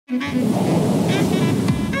Hey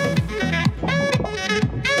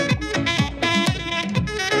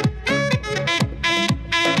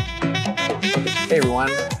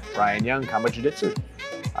everyone, Ryan Young, Combat Jiu-Jitsu.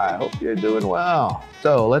 I hope you're doing well.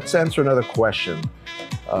 So let's answer another question.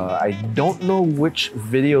 I don't know which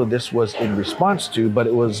video this was in response to, but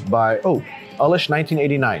it was by,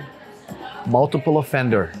 Ulish1989, multiple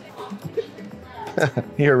offender.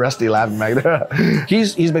 You're Rusty laughing back there.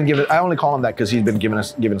 He's been given, I only call him that because he's been giving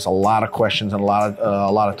us a lot of questions and a lot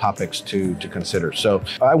of topics to consider. So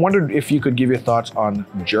I wondered if you could give your thoughts on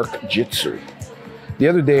Jerk-Jitsu. The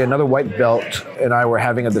other day, another white belt and I were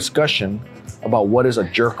having a discussion about what is a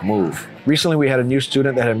jerk move. Recently, we had a new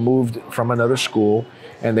student that had moved from another school,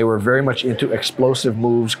 and they were very much into explosive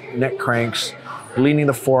moves, neck cranks, leaning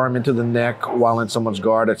the forearm into the neck while in someone's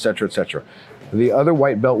guard, etc., etc. The other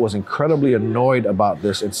white belt was incredibly annoyed about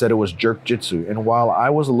this and said it was Jerk-Jitsu. And while I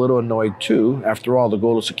was a little annoyed too, after all, the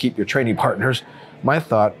goal is to keep your training partners, my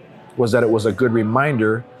thought was that it was a good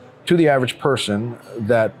reminder to the average person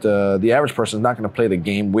that the average person is not going to play the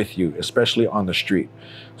game with you, especially on the street.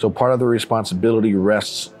 So part of the responsibility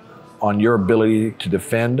rests on your ability to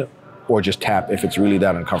defend or just tap if it's really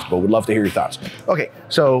that uncomfortable. Would love to hear your thoughts. Okay,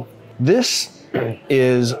 so this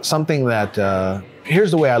is something that,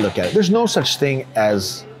 here's the way I look at it. There's no such thing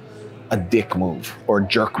as a dick move or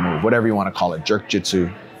jerk move, whatever you want to call it, Jerk-Jitsu.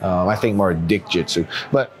 I think more dick-jitsu.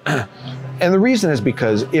 But, and the reason is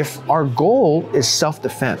because if our goal is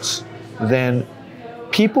self-defense, then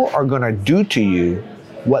people are gonna do to you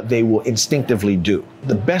what they will instinctively do.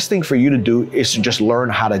 The best thing for you to do is to just learn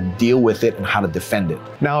how to deal with it and how to defend it.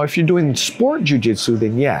 Now, if you're doing sport jiu-jitsu,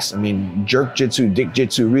 then yes, I mean, jerk-jitsu,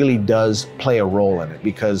 dick-jitsu really does play a role in it,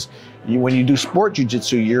 because when you do sport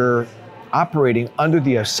jiu-jitsu, you're operating under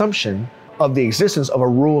the assumption of the existence of a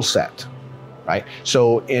rule set. Right?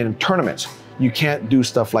 So in tournaments, you can't do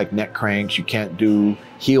stuff like neck cranks, you can't do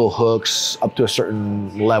heel hooks up to a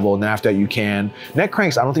certain level, and after that you can. Neck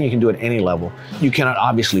cranks, I don't think you can do at any level. You cannot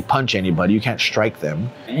obviously punch anybody, you can't strike them.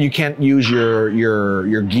 You can't use your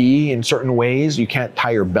gi in certain ways, you can't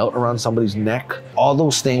tie your belt around somebody's neck. All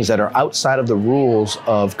those things that are outside of the rules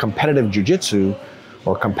of competitive jiu-jitsu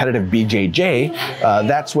or competitive BJJ,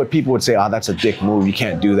 that's what people would say, oh, that's a dick move, you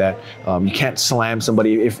can't do that. You can't slam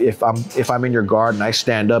somebody. If I'm in your guard and I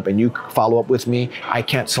stand up and you follow up with me, I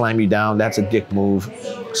can't slam you down, that's a dick move.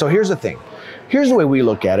 So here's the thing. Here's the way we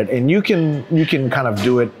look at it, and you can kind of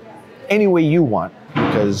do it any way you want,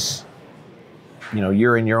 because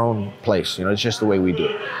you're in your own place. It's just the way we do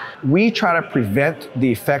it. We try to prevent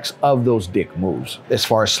the effects of those dick moves as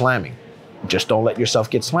far as slamming. Just don't let yourself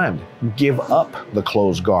get slammed. Give up the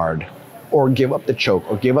closed guard, or give up the choke,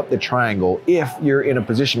 or give up the triangle if you're in a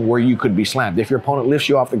position where you could be slammed. If your opponent lifts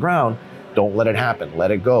you off the ground, don't let it happen. Let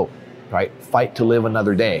it go, right? Fight to live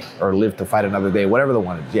another day, or live to fight another day, whatever the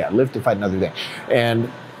one is. Yeah, live to fight another day.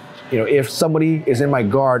 And if somebody is in my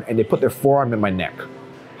guard and they put their forearm in my neck,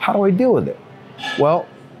 how do I deal with it? Well,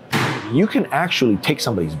 you can actually take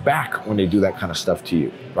somebody's back when they do that kind of stuff to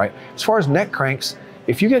you, right? As far as neck cranks,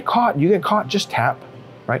 if you get caught, just tap,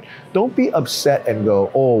 right? Don't be upset and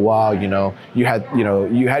go, oh, wow, you had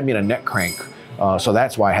me in a neck crank, so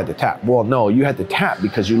that's why I had to tap. Well, no, you had to tap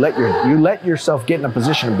because you let yourself get in a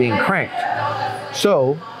position of being cranked.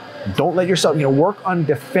 So don't let yourself, work on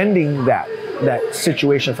defending that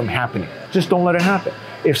situation from happening. Just don't let it happen.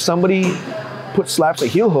 If somebody slaps a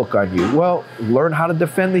heel hook on you, well, learn how to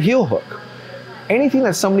defend the heel hook. Anything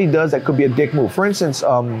that somebody does that could be a dick move. For instance,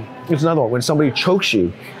 here's another one. When somebody chokes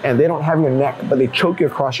you and they don't have your neck, but they choke you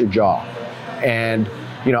across your jaw. And,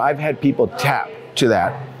 I've had people tap to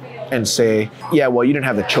that and say, yeah, well, you didn't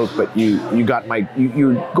have the choke, but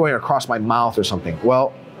you're going across my mouth or something.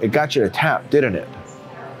 Well, it got you to tap, didn't it?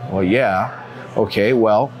 Well, yeah. Okay,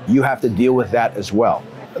 well, you have to deal with that as well.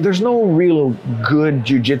 There's no real good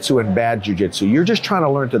jiu-jitsu and bad jiu-jitsu. You're just trying to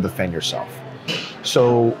learn to defend yourself.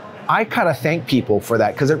 So I kind of thank people for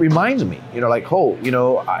that, because it reminds me,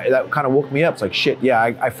 that kind of woke me up. It's like, shit, yeah,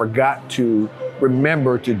 I forgot to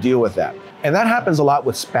remember to deal with that. And that happens a lot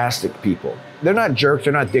with spastic people. They're not jerks,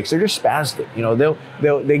 they're not dicks, they're just spastic.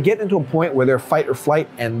 They get into a point where they're fight or flight,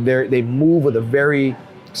 and they move with a very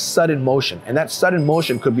sudden motion. And that sudden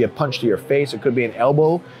motion could be a punch to your face, it could be an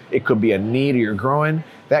elbow, it could be a knee to your groin,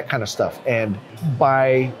 that kind of stuff. And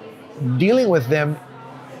by dealing with them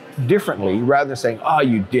differently, rather than saying, oh,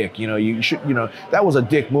 you dick, you should, that was a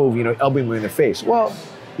dick move, elbowing me in the face. Well,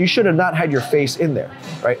 you should have not had your face in there,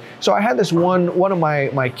 right? So I had this one of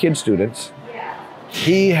my kid students,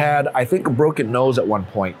 he had, I think, a broken nose at one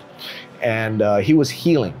point, and he was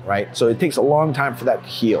healing, right? So it takes a long time for that to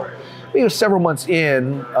heal. he was several months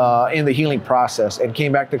in the healing process, and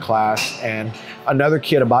came back to class, and another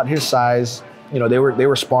kid about his size, you know, they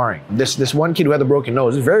were sparring. This one kid who had the broken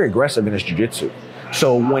nose is very aggressive in his jiu-jitsu.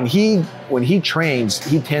 So when he trains,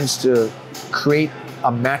 he tends to create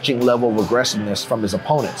a matching level of aggressiveness from his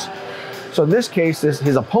opponents. So in this case,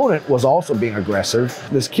 his opponent was also being aggressive.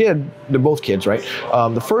 This kid, they're both kids, right?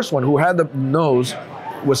 The first one who had the nose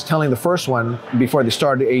was telling the first one before they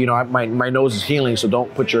started, you know, my nose is healing, so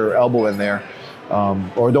don't put your elbow in there,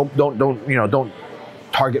 or don't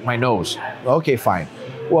target my nose. Okay, fine.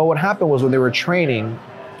 Well, what happened was when they were training,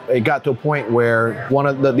 it got to a point where one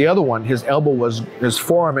of the other one, his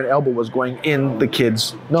forearm and elbow was going in the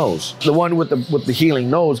kid's nose. The one with the healing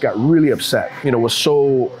nose got really upset. You know, was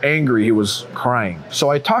so angry he was crying. So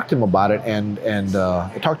I talked to him about it, and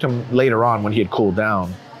I talked to him later on when he had cooled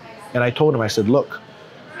down, and I told him, I said, look,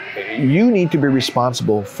 you need to be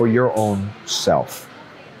responsible for your own self,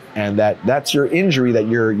 and that's your injury that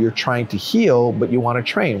you're trying to heal, but you want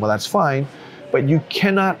to train. Well, that's fine, but you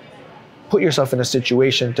cannot put yourself in a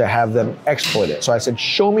situation to have them exploit it. So I said,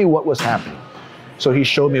 show me what was happening. So he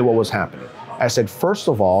showed me what was happening. I said, first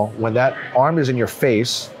of all, when that arm is in your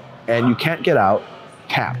face and you can't get out,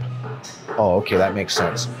 tap. Oh, okay, that makes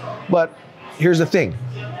sense. But here's the thing.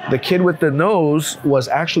 The kid with the nose was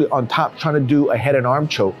actually on top trying to do a head and arm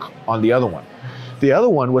choke on the other one. The other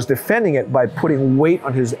one was defending it by putting weight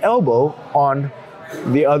on his elbow on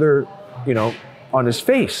the other, you know, on his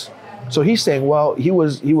face. So he's saying, well, he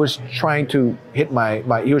was trying to hit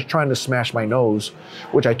he was trying to smash my nose,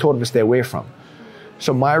 which I told him to stay away from.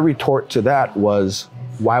 So my retort to that was,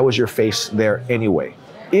 why was your face there anyway?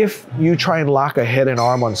 If you try and lock a head and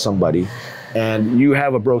arm on somebody and you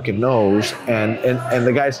have a broken nose and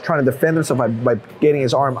the guy's trying to defend himself by getting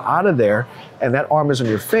his arm out of there, and that arm is on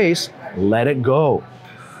your face, let it go,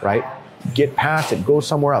 right? Get past it, go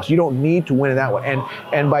somewhere else. You don't need to win in that one.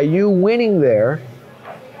 And by you winning there,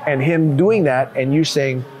 and him doing that, and you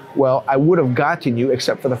saying, well, I would have gotten you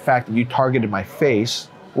except for the fact that you targeted my face,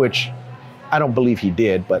 which I don't believe he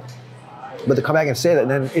did, but to come back and say that,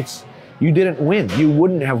 then you didn't win. You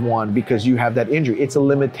wouldn't have won because you have that injury. It's a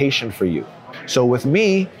limitation for you. So with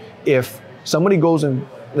me, if somebody goes and,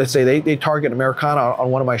 let's say they target Americana on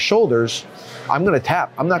one of my shoulders, I'm gonna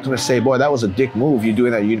tap. I'm not gonna say, boy, that was a dick move, you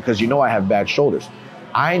doing that, because you know I have bad shoulders.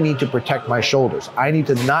 I need to protect my shoulders. I need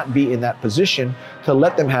to not be in that position to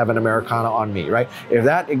let them have an Americana on me, right? If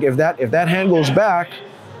that hand goes back,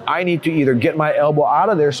 I need to either get my elbow out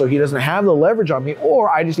of there so he doesn't have the leverage on me, or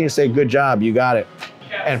I just need to say, good job, you got it,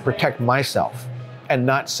 and protect myself, and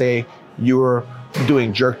not say you're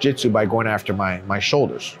doing jerk-jitsu by going after my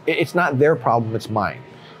shoulders. It's not their problem, it's mine,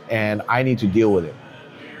 and I need to deal with it.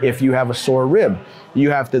 If you have a sore rib, you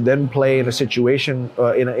have to then play in a situation,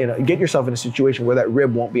 get yourself in a situation where that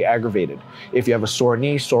rib won't be aggravated. If you have a sore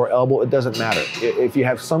knee, sore elbow, it doesn't matter. If you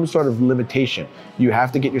have some sort of limitation, you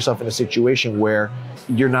have to get yourself in a situation where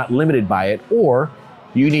you're not limited by it, or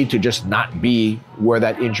you need to just not be where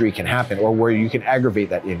that injury can happen or where you can aggravate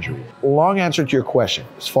that injury. Long answer to your question,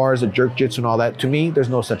 as far as the jerk-jitsu and all that, to me, there's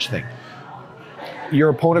no such thing. Your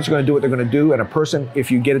opponents are going to do what they're going to do, and a person,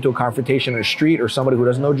 if you get into a confrontation in the street or somebody who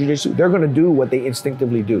doesn't know jiu-jitsu, they're going to do what they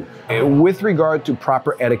instinctively do. With regard to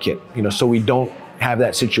proper etiquette, so we don't have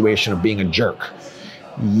that situation of being a jerk,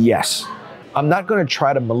 yes, I'm not going to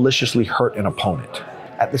try to maliciously hurt an opponent.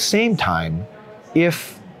 At the same time,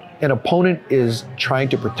 if an opponent is trying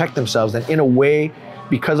to protect themselves, then in a way,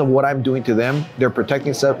 because of what I'm doing to them, they're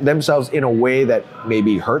protecting themselves in a way that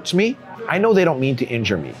maybe hurts me. I know they don't mean to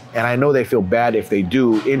injure me, and I know they feel bad if they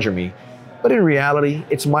do injure me, but in reality,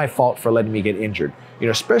 it's my fault for letting me get injured.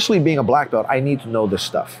 Especially being a black belt, I need to know this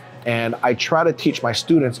stuff. And I try to teach my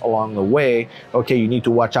students along the way, okay, you need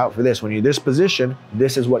to watch out for this. When you're in this position,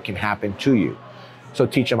 this is what can happen to you. So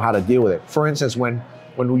teach them how to deal with it. For instance, when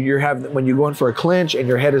you're going for a clinch and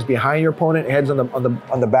your head is behind your opponent, head's on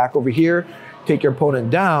the back over here, take your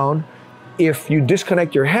opponent down. If you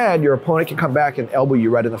disconnect your head, your opponent can come back and elbow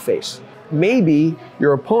you right in the face. Maybe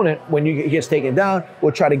your opponent, when he gets taken down,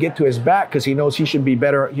 will try to get to his back because he knows he should be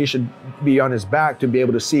better. He should be on his back to be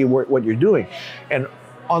able to see what you're doing. And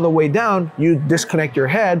on the way down, you disconnect your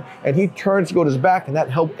head, and he turns to go to his back, and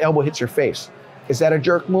that elbow hits your face. Is that a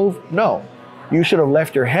jerk move? No. You should have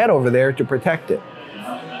left your head over there to protect it.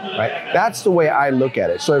 Right? That's the way I look at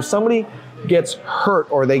it. So if somebody gets hurt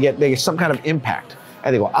or they get some kind of impact,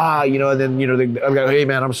 and they go, and then, they go, hey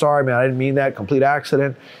man, I'm sorry, man, I didn't mean that, complete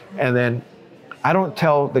accident. And then I don't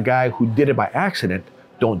tell the guy who did it by accident,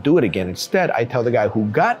 don't do it again. Instead, I tell the guy who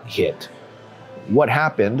got hit what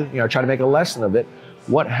happened, try to make a lesson of it,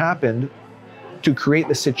 what happened to create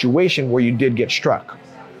the situation where you did get struck.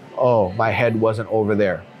 oh, my head wasn't over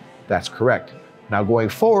there. That's correct. Now going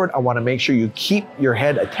forward, I want to make sure you keep your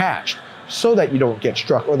head attached so that you don't get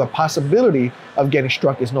struck, or the possibility of getting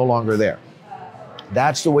struck is no longer there.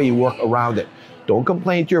 That's the way you work around it. Don't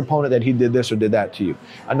complain to your opponent that he did this or did that to you.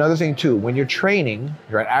 Another thing too, when you're training,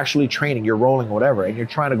 you're actually training, you're rolling, whatever, and you're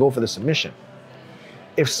trying to go for the submission.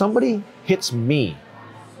 If somebody hits me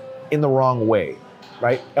in the wrong way,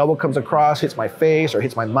 right? Elbow comes across, hits my face or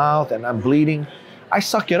hits my mouth and I'm bleeding, I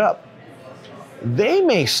suck it up. They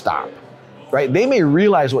may stop, right? They may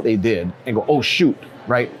realize what they did and go, oh shoot,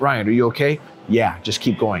 right? Ryan, are you okay? Yeah, just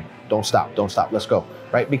keep going. Don't stop, let's go,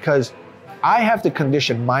 right? Because I have to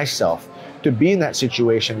condition myself to be in that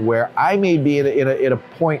situation where I may be in a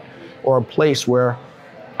point or a place where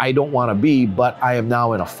I don't want to be, but I am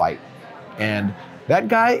now in a fight. And that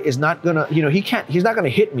guy is not gonna, he's not gonna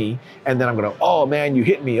hit me and then I'm gonna, oh man, you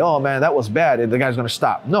hit me, oh man, that was bad, and the guy's gonna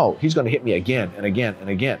stop. No, he's gonna hit me again and again and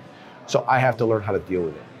again. So I have to learn how to deal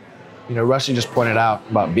with it. Rusty just pointed out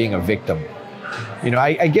about being a victim.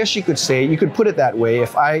 I guess you could say, you could put it that way.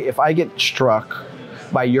 If I get struck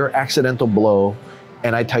by your accidental blow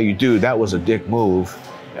and I tell you, dude, that was a dick move,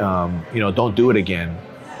 don't do it again,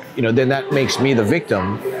 then that makes me the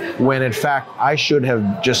victim, when in fact I should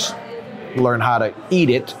have just learned how to eat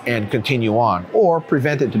it and continue on, or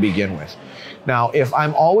prevent it to begin with. Now, if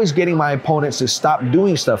I'm always getting my opponents to stop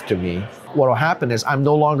doing stuff to me, what will happen is I'm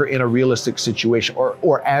no longer in a realistic situation,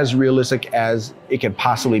 or as realistic as it can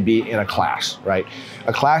possibly be in a class, right?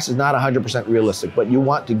 A class is not 100% realistic, but you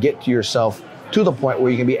want to get to yourself to the point where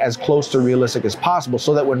you can be as close to realistic as possible,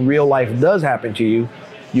 so that when real life does happen to you,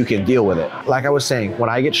 you can deal with it. Like I was saying, when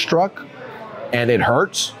I get struck and it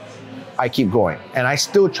hurts, I keep going and I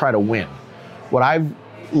still try to win. What I've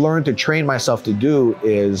learned to train myself to do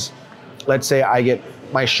is, let's say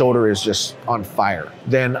my shoulder is just on fire.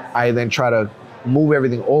 Then I try to move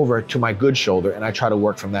everything over to my good shoulder and I try to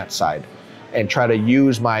work from that side and try to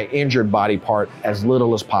use my injured body part as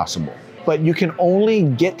little as possible. But you can only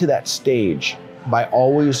get to that stage by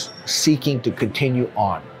always seeking to continue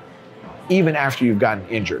on, even after you've gotten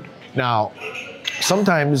injured. Now,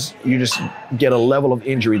 sometimes you just get a level of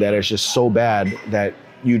injury that is just so bad that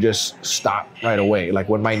you just stop right away. Like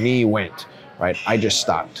when my knee went, right, I just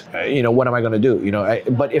stopped. What am I gonna do?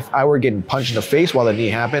 But if I were getting punched in the face while the knee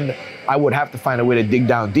happened, I would have to find a way to dig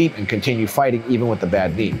down deep and continue fighting even with the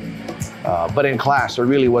bad knee. But in class, there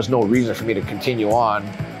really was no reason for me to continue on,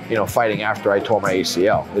 fighting after I tore my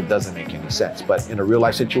ACL. It doesn't make any sense. But in a real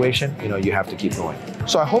life situation, you have to keep going.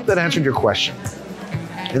 So I hope that answered your question.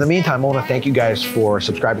 In the meantime, I want to thank you guys for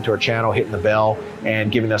subscribing to our channel, hitting the bell,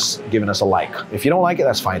 and giving us a like. If you don't like it,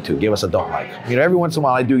 that's fine too. Give us a don't like. Every once in a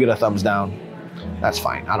while I do get a thumbs down. That's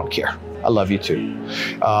fine. I don't care. I love you too.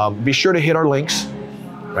 Be sure to hit our links,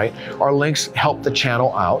 right? Our links help the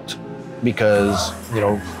channel out because,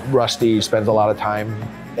 Rusty spends a lot of time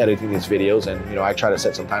editing these videos, and I try to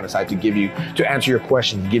set some time aside to answer your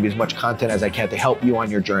questions, give you as much content as I can to help you on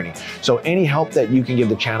your journey. So any help that you can give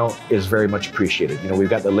the channel is very much appreciated. We've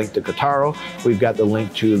got the link to KAATARO, we've got the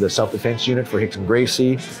link to the self-defense unit for Hicks and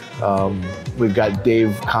Gracie, we've got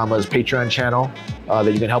Dave Kama's Patreon channel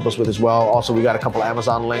that you can help us with as well. Also, we got a couple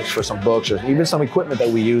Amazon links for some books or even some equipment that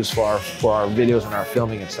we use for our videos and our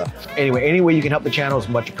filming and stuff. Anyway, any way you can help the channel is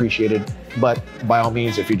much appreciated, but by all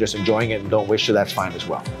means, if you're just enjoying it and don't wish to, that's fine as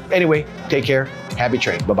well. Anyway, take care, happy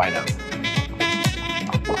training, bye-bye now.